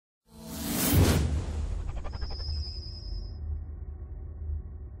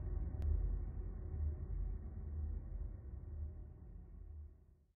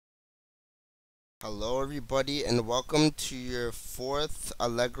Hello everybody and welcome to your fourth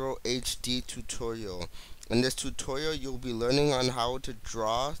AllegroHD tutorial. In this tutorial you'll be learning on how to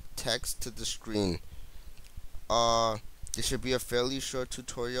draw text to the screen. Uh, this should be a fairly short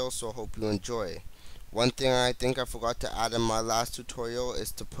tutorial, so hope you enjoy. One thing I think I forgot to add in my last tutorial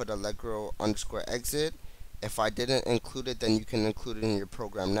is to put Allegro_exit. If I didn't include it, then you can include it in your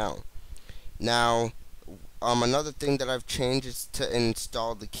program now. Another thing that I've changed is to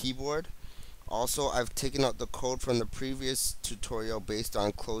install the keyboard. Also, I've taken out the code from the previous tutorial based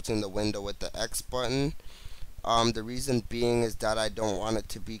on closing the window with the X button. The reason being is that I don't want it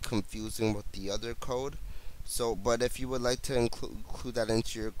to be confusing with the other code. But if you would like to include that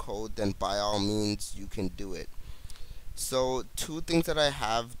into your code, then by all means you can do it. So, two things that I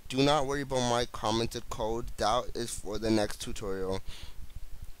have: do not worry about my commented code. That is for the next tutorial.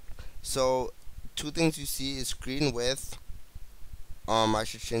 So, two things you see is screen width. I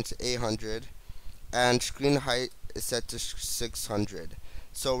should change to 800. And screen height is set to 600.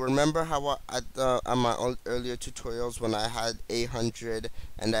 So remember how on my earlier tutorials when I had 800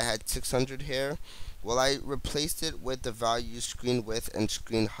 and I had 600 here? Well, I replaced it with the values screen width and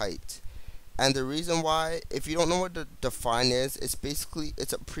screen height. And the reason why, if you don't know what the define is, it's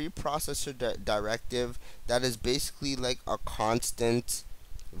a preprocessor directive that is basically like a constant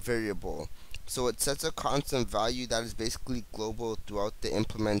variable. So it sets a constant value that is basically global throughout the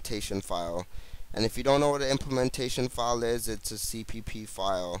implementation file. And if you don't know what an implementation file is, it's a CPP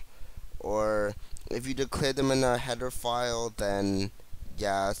file. Or if you declare them in a header file, then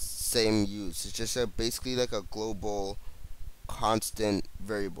yeah, same use. It's just basically like a global constant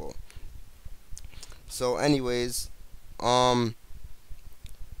variable. So anyways, with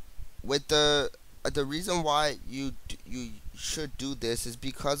the reason why you should do this is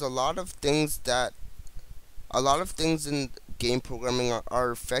because a lot of things in game programming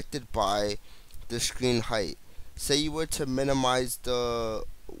are affected by the screen height. Say you were to minimize the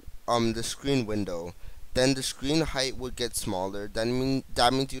screen window, then the screen height would get smaller. That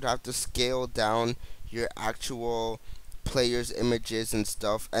means you'd have to scale down your actual player's images and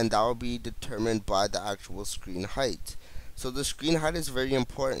stuff, and that will be determined by the actual screen height. So the screen height is very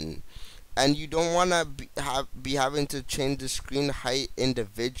important, and you don't want to be having to change the screen height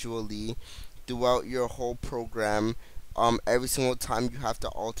individually throughout your whole program. Every single time you have to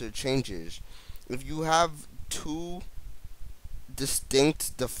alter changes. If you have two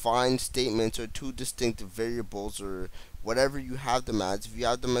distinct defined statements or two distinct variables or whatever you have them as, if you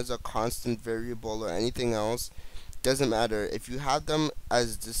have them as a constant variable or anything else, doesn't matter. If you have them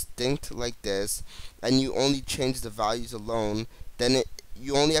as distinct like this and you only change the values alone, then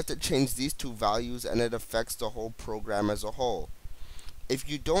you only have to change these two values and it affects the whole program as a whole. If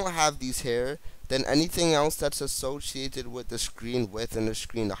you don't have these here, then anything else that's associated with the screen width and the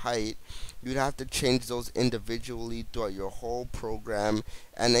screen height, you'd have to change those individually throughout your whole program,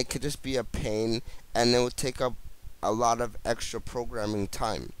 and it could just be a pain, and it would take up a lot of extra programming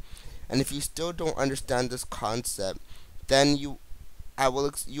time. And if you still don't understand this concept, then you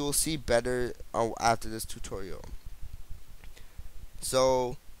will see better after this tutorial.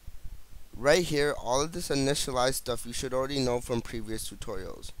 So right here, all of this initialized stuff you should already know from previous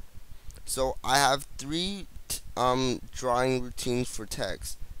tutorials. So I have three drawing routines for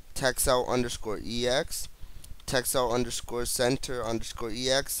text: text_out_ex,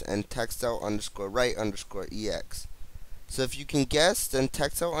 text_out_center_ex, and text_out_right_ex. So if you can guess, then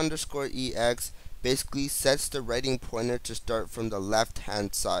text_out_ex basically sets the writing pointer to start from the left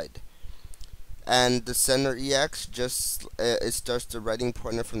hand side, and the center ex just it starts the writing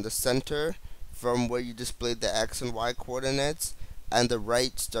pointer from the center, from where you displayed the x and y coordinates, and the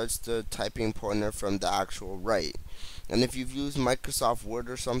right starts the typing pointer from the actual right. And if you've used Microsoft Word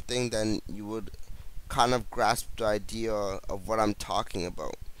or something, then you would kind of grasp the idea of what I'm talking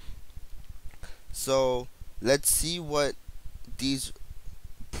about. So let's see what these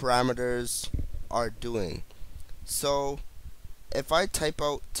parameters are doing. So if I type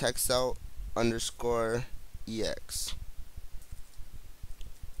out text_out_ex,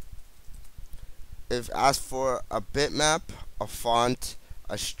 if asked for a bitmap, a font,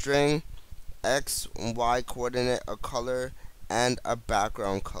 a string, x and y coordinate, a color, and a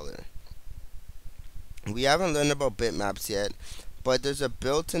background color. We haven't learned about bitmaps yet, but there's a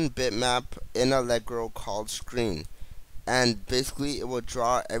built-in bitmap in Allegro called screen, and basically it will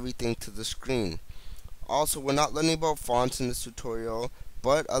draw everything to the screen. Also, we're not learning about fonts in this tutorial,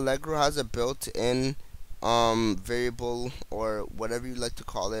 but Allegro has a built-in variable, or whatever you like to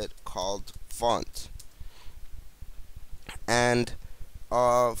call it, called font. And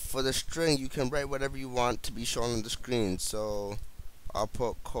for the string, you can write whatever you want to be shown on the screen. So I'll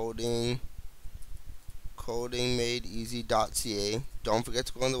put coding codingmadeeasy.ca. Don't forget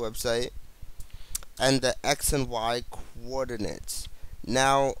to go on the website. And the x and y coordinates.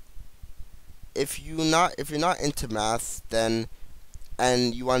 Now, if you're not into math, then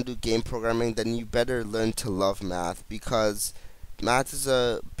and you want to do game programming, then you better learn to love math, because math is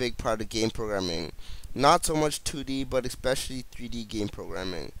a big part of game programming. Not so much 2D, but especially 3D game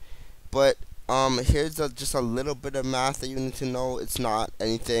programming. But here's just a little bit of math that you need to know. It's not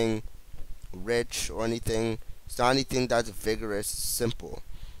anything rich or anything. It's not anything that's vigorous. It's simple.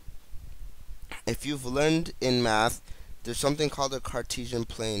 If you've learned in math, there's something called a Cartesian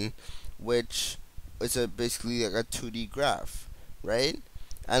plane, which is basically like a 2D graph, right?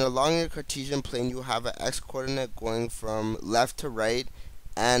 And along your Cartesian plane, you have an x-coordinate going from left to right,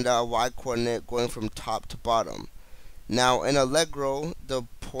 and a y-coordinate going from top to bottom. Now, in Allegro, the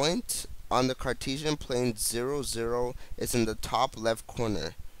point on the Cartesian plane 0, 0 is in the top left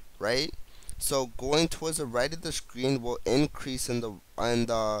corner, right? So going towards the right of the screen will increase in the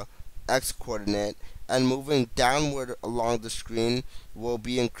x-coordinate, and moving downward along the screen will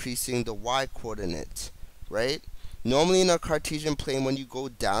be increasing the y-coordinate, right? Normally in a Cartesian plane, when you go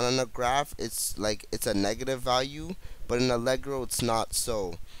down on a graph, it's a negative value, but in Allegro it's not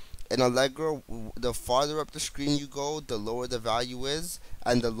so. In Allegro, the farther up the screen you go, the lower the value is,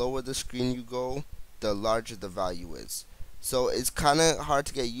 and the lower the screen you go, the larger the value is. So it's kind of hard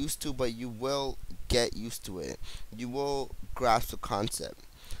to get used to, but you will get used to it. You will grasp the concept.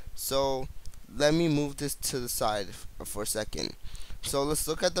 So let me move this to the side for a second. So let's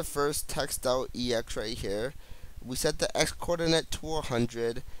look at the first text out EX right here. We set the x coordinate to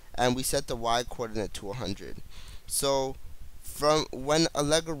 100, and we set the y coordinate to 100. So from when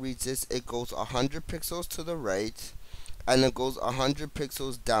Allegro reads this, it goes 100 pixels to the right, and it goes 100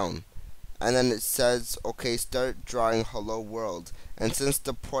 pixels down. And then it says, okay, start drawing hello world. And since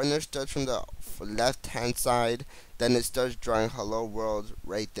the pointer starts from the left hand side, then it starts drawing hello world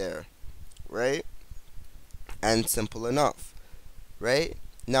right there, right? And simple enough, right?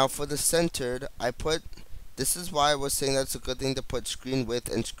 Now for the centered, this is why I was saying that's a good thing to put screen width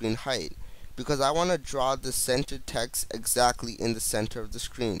and screen height, because I want to draw the centered text exactly in the center of the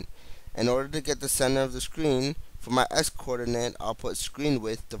screen. In order to get the center of the screen, for my x coordinate, I'll put screen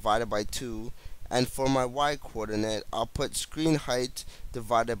width divided by 2, and for my y coordinate, I'll put screen height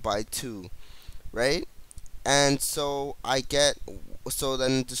divided by 2, right? And so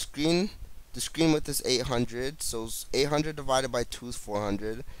then the screen width is 800, so 800 divided by 2 is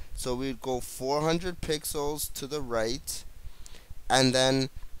 400. So we'd go 400 pixels to the right, and then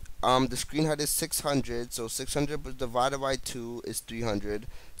the screen height is 600, so 600 divided by 2 is 300.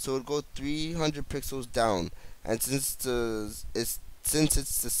 So it'd go 300 pixels down. And since it's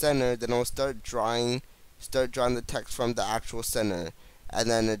the center, then I'll start drawing the text from the actual center, and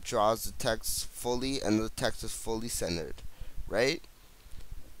then it draws the text fully, and the text is fully centered, right?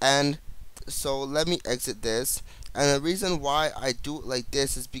 And so let me exit this. And the reason why I do it like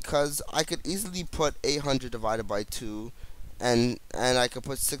this is because I could easily put 800 divided by 2, and I could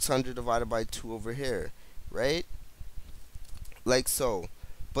put 600 divided by 2 over here, right? Like so.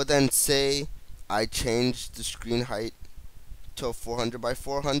 But then say I change the screen height to 400 by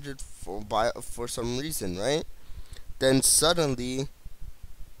 400 for some reason, right? Then suddenly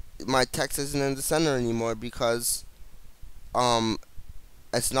my text isn't in the center anymore, because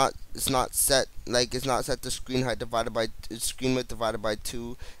it's not set to screen height divided by screen width divided by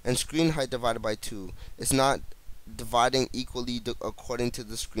 2 and screen height divided by 2. It's not dividing equally according to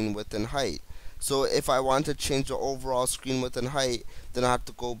the screen width and height. So if I want to change the overall screen width and height, then I have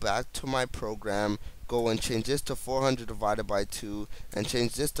to go back to my program, go and change this to 400 divided by 2, and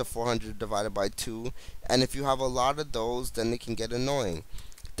change this to 400 divided by 2. And if you have a lot of those, then it can get annoying.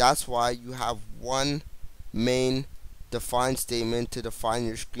 That's why you have one main define statement to define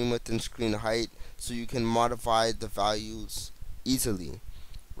your screen width and screen height, so you can modify the values easily,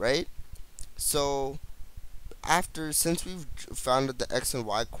 right? So since we've found out the x and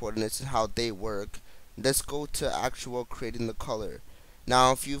y coordinates and how they work, let's go to actual creating the color.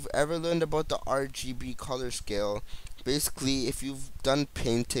 Now, if you've ever learned about the Rgb color scale, basically if you've done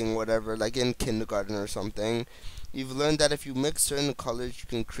painting, whatever, like in kindergarten or something, you've learned that if you mix certain colors, you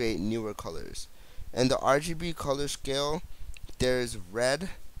can create newer colors. In the Rgb color scale, there's red,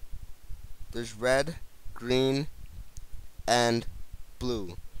 green, and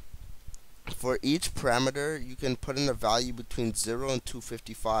blue. For each parameter, you can put in a value between 0 and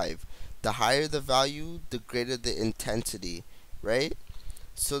 255. The higher the value, the greater the intensity, right?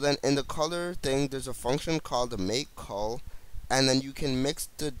 So then in the color thing, there's a function called make call, and then you can mix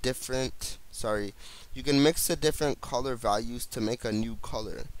the different color values to make a new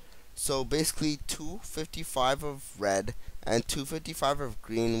color. So basically 255 of red and 255 of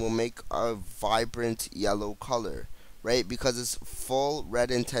green will make a vibrant yellow color, right? Because it's full red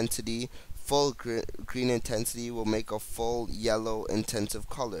intensity, full green intensity will make a full yellow intensive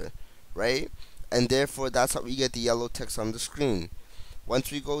color, right? And therefore that's how we get the yellow text on the screen.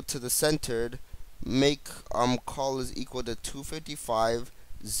 Once we go to the centered, make call is equal to 255,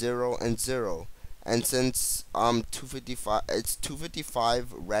 0, and 0. And since 255, it's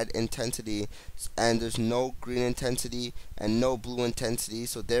 255 red intensity, and there's no green intensity and no blue intensity,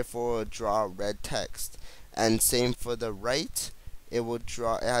 so therefore it'll draw red text. And same for the right, it will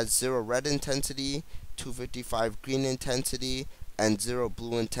draw. It has 0 red intensity, 255 green intensity, and 0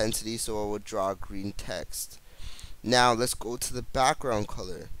 blue intensity, so it will draw green text. Now let's go to the background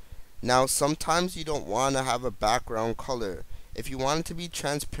color. Now sometimes you don't want to have a background color. If you want it to be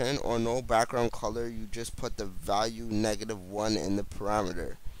transparent or no background color, you just put the value -1 in the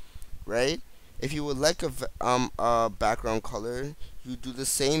parameter, right? If you would like a background color, you do the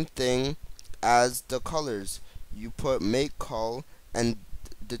same thing as the colors. You put make call and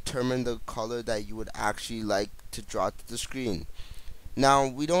determine the color that you would actually like to draw to the screen. Now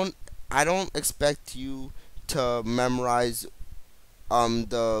I don't expect you to memorize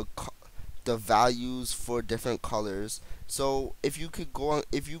the values for different colors. So if you go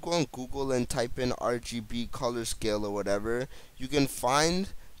on Google and type in RGB color scale or whatever, you can find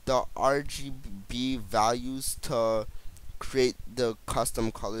the RGB values to create the custom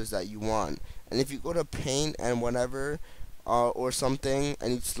colors that you want. And if you go to paint and whatever or something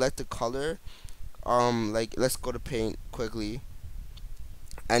and you select the color, like let's go to paint quickly,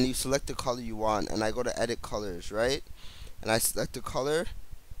 and you select the color you want, and I go to edit colors, right? And I select the color,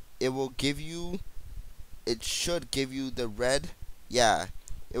 it will give you, it should give you the red. Yeah,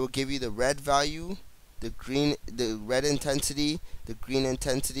 it will give you the red value, the red intensity, the green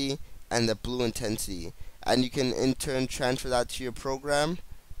intensity, and the blue intensity. And you can in turn transfer that to your program.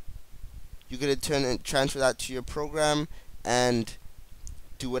 You can in turn transfer that to your program and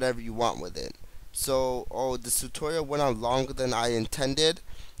do whatever you want with it. So, this tutorial went on longer than I intended,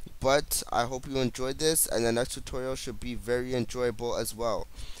 but I hope you enjoyed this, and the next tutorial should be very enjoyable as well.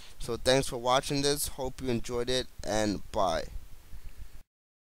 So thanks for watching this, hope you enjoyed it, and bye.